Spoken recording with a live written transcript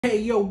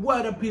Hey yo,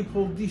 what up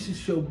people, this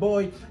is your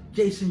boy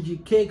Jason G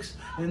Kicks,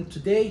 and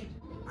today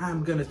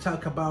I'm gonna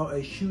talk about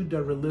a shoe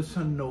that released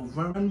in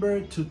November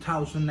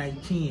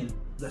 2019.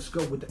 Let's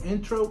go with the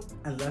intro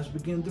and let's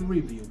begin the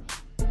review.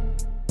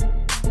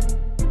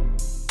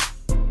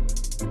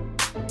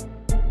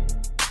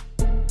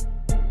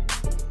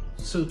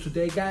 So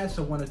today guys,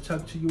 I want to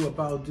talk to you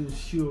about this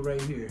shoe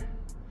right here.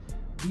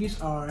 These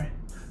are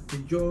the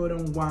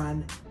Jordan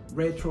 1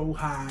 Retro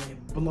High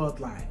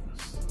Bloodlines.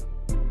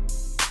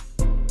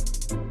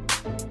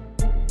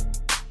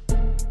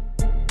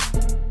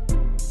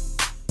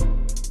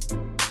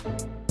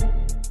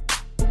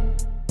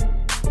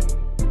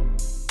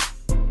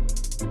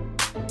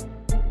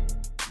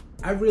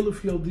 I really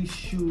feel this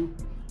shoe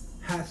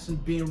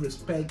hasn't been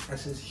respected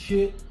as it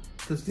should,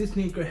 because this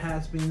sneaker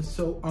has been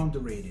so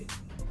underrated.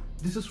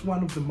 This is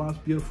one of the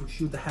most beautiful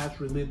shoes that has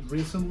released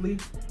recently,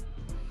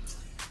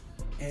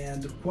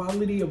 and the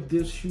quality of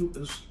this shoe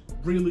is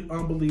really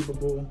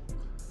unbelievable.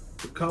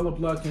 The color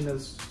blocking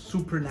is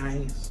super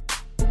nice.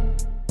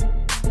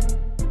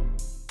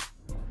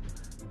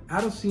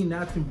 I don't see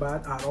nothing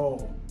bad at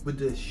all with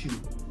this shoe,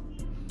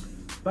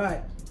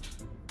 but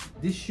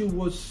this shoe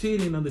was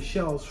sitting on the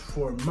shelves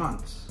for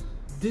months.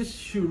 This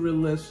shoe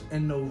released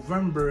in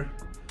November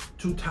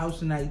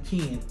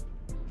 2019,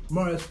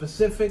 more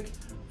specific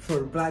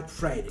for Black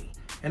Friday.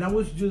 And I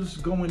was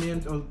just going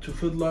into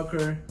Foot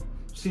Locker,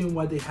 seeing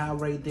what they have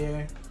right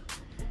there.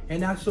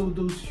 And I saw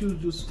those shoes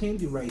just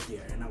standing right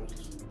there. And I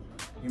was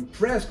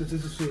impressed because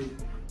this is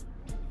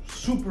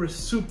a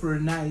super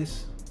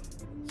nice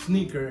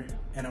sneaker.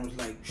 And I was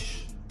like,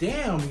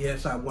 damn,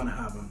 yes, I want to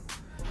have them.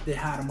 They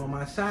had them on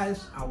my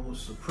size. I was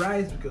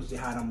surprised because they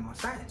had them on my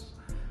size.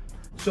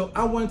 So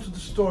I went to the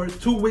store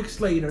 2 weeks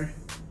later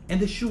and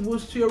the shoe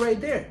was still right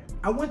there.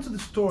 I went to the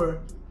store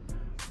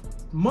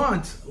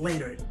months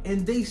later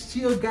and they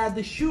still got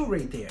the shoe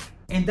right there.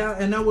 And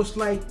I was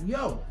like,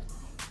 yo,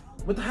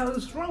 what the hell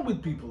is wrong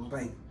with people?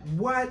 Like,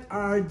 what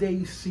are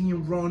they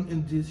seeing wrong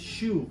in this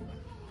shoe?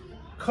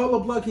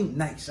 Color blocking,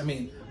 nice. I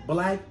mean,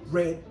 black,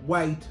 red,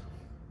 white.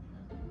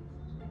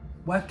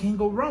 What can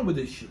go wrong with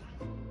this shoe?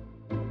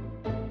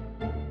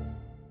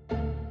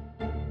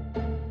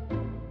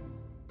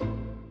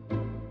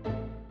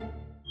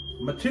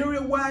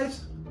 Material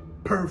wise,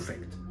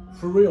 perfect.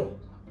 For real,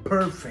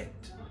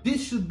 perfect.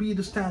 This should be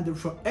the standard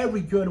for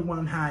every Jordan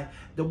 1 High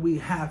that we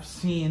have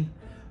seen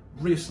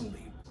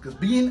recently. Because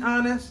being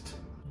honest,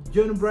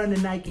 Jordan Brand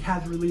and Nike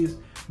has released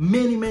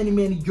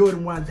many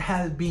Jordan 1s that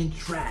have been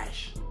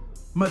trash.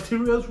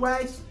 Materials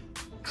wise,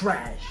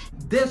 trash.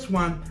 This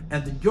one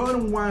and the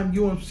Jordan 1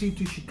 UMC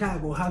to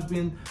Chicago has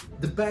been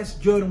the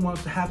best Jordan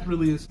 1s that have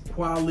released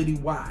quality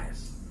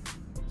wise.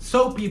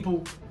 So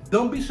people,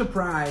 don't be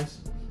surprised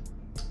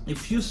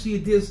if you see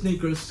these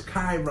sneakers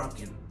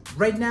skyrocketing.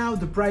 Right now,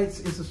 the price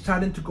is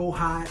starting to go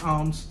high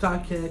on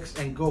StockX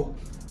and Go,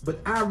 but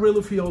I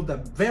really feel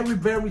that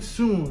very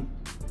soon,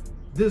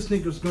 this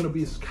sneaker is going to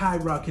be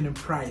skyrocketing in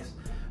price,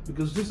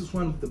 because this is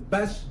one of the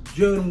best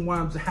Jordan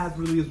 1s that has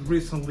released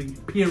recently,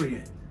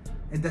 period.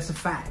 And that's a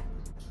fact,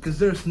 because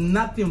there's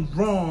nothing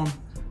wrong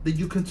that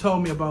you can tell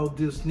me about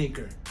this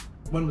sneaker.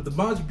 One of the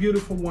most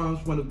beautiful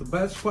ones, one of the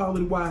best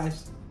quality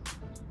wise,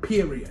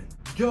 period.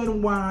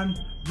 Jordan 1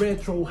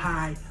 Retro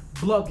High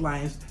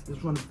Bloodlines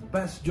is one of the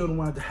best Jordan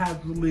 1 that has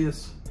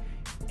released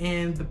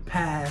in the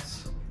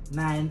past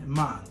 9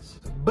 months.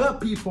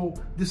 But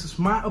people, this is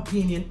my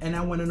opinion and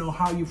I want to know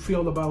how you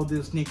feel about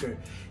this sneaker.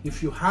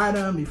 If you had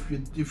them,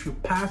 if you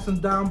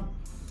passing them,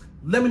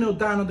 let me know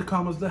down in the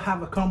comments. Let's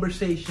have a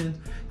conversation,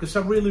 because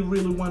I really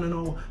want to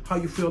know how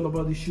you feel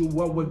about this shoe.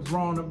 What went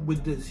wrong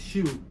with this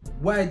shoe?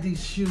 Why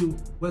this shoe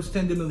was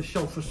standing on the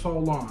shelf for so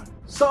long?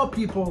 So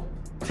people,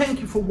 thank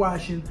you for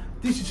watching.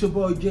 This is your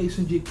boy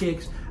Jason G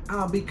Kicks.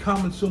 I'll be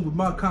coming soon with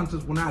more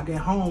content when I get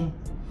home,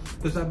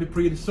 because I'll be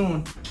pretty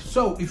soon.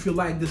 So if you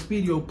like this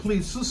video,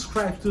 please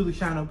subscribe to the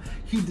channel,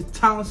 hit the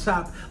thumbs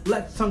up,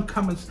 let some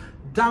comments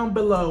down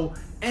below.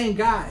 And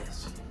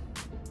guys,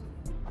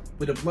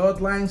 with a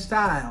bloodline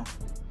style,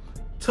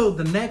 till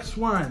the next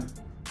one,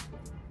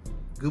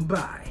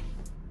 goodbye.